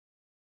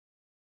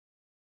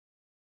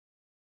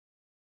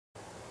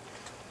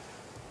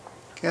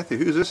Kathy,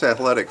 who's this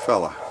athletic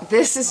fella?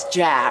 This is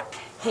Jack.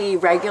 He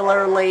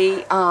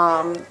regularly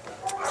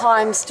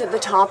climbs to the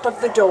top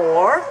of the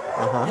door.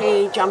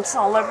 He jumps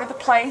all over the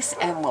place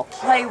and will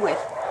play with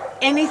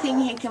anything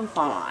he can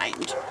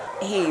find.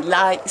 He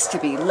likes to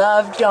be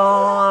loved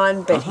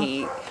on, but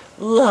he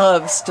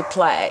loves to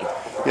play.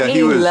 Yeah,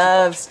 he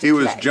loves to He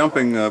was play.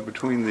 jumping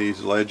between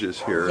these ledges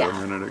here a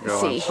minute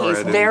ago. See, I'm sorry, I he's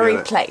didn't very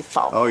get it.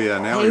 playful. Oh yeah,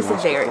 now he's he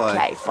wants very to play.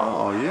 playful.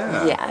 Oh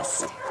yeah.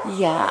 Yes,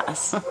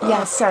 yes,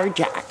 yes, sir,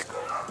 Jack.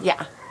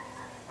 Yeah.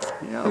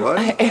 Yeah,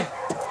 buddy.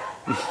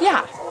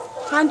 Yeah.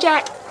 Huh,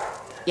 Jack?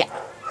 Yeah.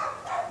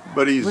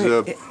 But he's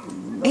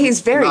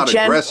very not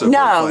gentle. aggressively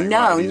playing,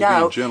 right? He's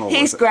being gentle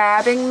He's with it.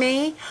 grabbing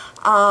me,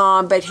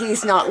 but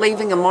he's not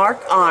leaving a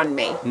mark on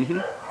me.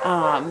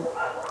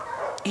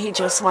 He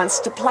just wants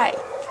to play.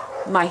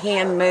 My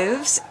hand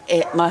moves.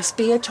 It must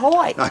be a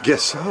toy. I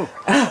guess so.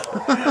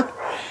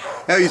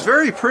 Now he's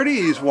very pretty.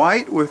 He's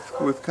white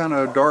with kind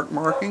of dark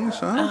markings,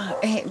 huh?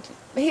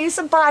 He's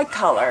a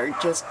bicolor,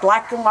 just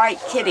black and white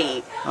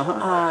kitty.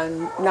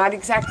 Not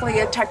exactly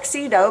a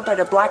tuxedo, but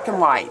a black and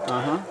white.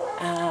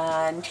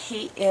 And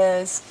he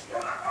is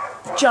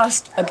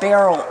just a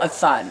barrel of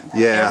fun.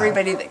 Yeah.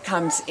 Everybody that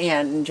comes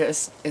in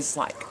just is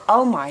like,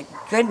 oh my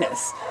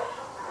goodness,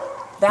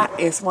 that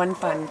is one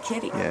fun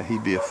kitty. Yeah,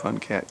 he'd be a fun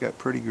cat. Got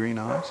pretty green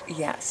eyes.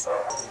 Yes.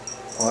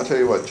 Well, I'll tell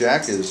you what,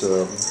 Jack is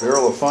a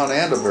barrel of fun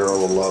and a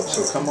barrel of love.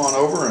 So come on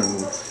over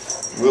and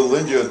we'll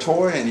lend you a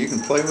toy and you can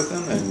play with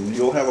him and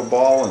you'll have a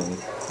ball and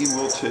he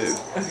will too.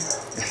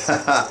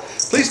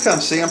 Please come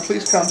see him.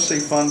 Please come see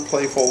fun,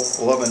 playful,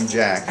 loving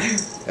Jack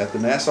at the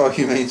Nassau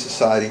Humane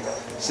Society,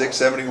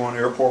 671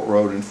 Airport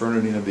Road in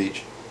Fernandina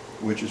Beach,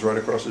 which is right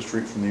across the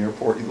street from the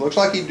airport. It looks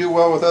like he'd do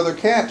well with other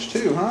cats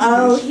too, huh?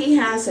 Oh, he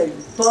has a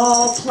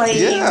ball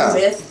playing Yeah.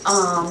 with,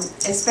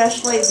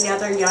 especially the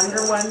other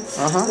younger ones,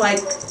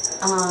 like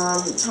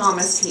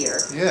Thomas here.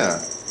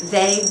 Yeah.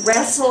 They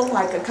wrestle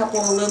like a couple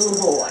of little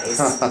boys.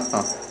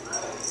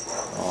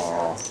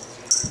 Oh,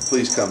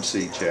 please come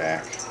see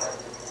Jack.